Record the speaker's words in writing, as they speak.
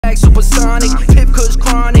swag, supersonic, pip kush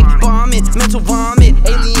chronic, bombing, mental vomit,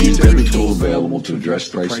 alien. Use every tool available to address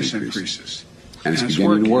price increases. And it's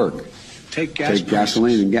beginning to work. Take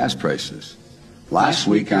gasoline and gas prices. Last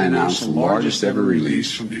week I announced the largest ever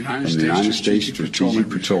release from the United States Strategic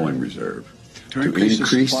Petroleum Reserve to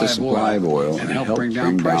increase the supply of oil and help bring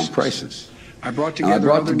down prices. I brought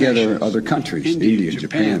together other countries, India,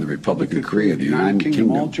 Japan, the Republic of Korea, the United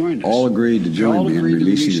Kingdom, all agreed to join me in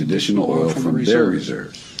releasing additional oil from their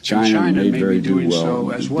reserves. China may very do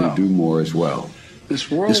more as well. This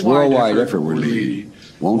worldwide effort we're leading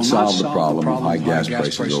won't solve the problem of high gas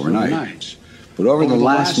prices overnight. But over the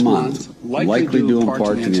last month, likely due in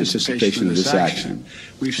part to the anticipation of this action,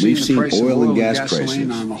 we've seen oil and gas prices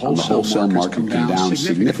on the wholesale market come down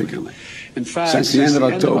significantly. Since the end of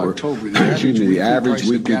October, the average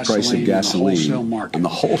weekly price of gasoline on the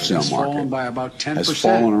wholesale market has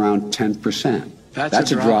fallen around 10%.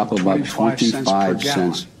 That's a drop of about 25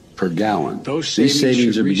 cents per gallon. These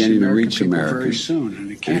savings are beginning to reach Americans,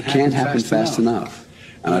 and it can't happen fast enough.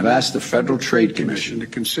 And I've asked the Federal Trade Commission to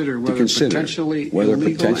consider whether potentially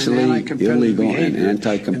illegal and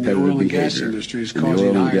anti-competitive behavior in the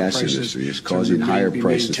oil and gas industry is causing higher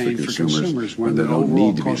prices for consumers when they don't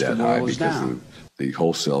need to be that high because the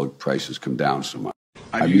wholesale prices come down so much.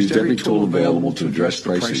 I've used every tool available to address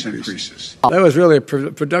price increases. That was really a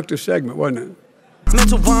productive segment, wasn't it?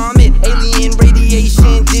 Mental vomit, alien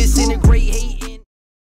radiation, disintegrate, hate.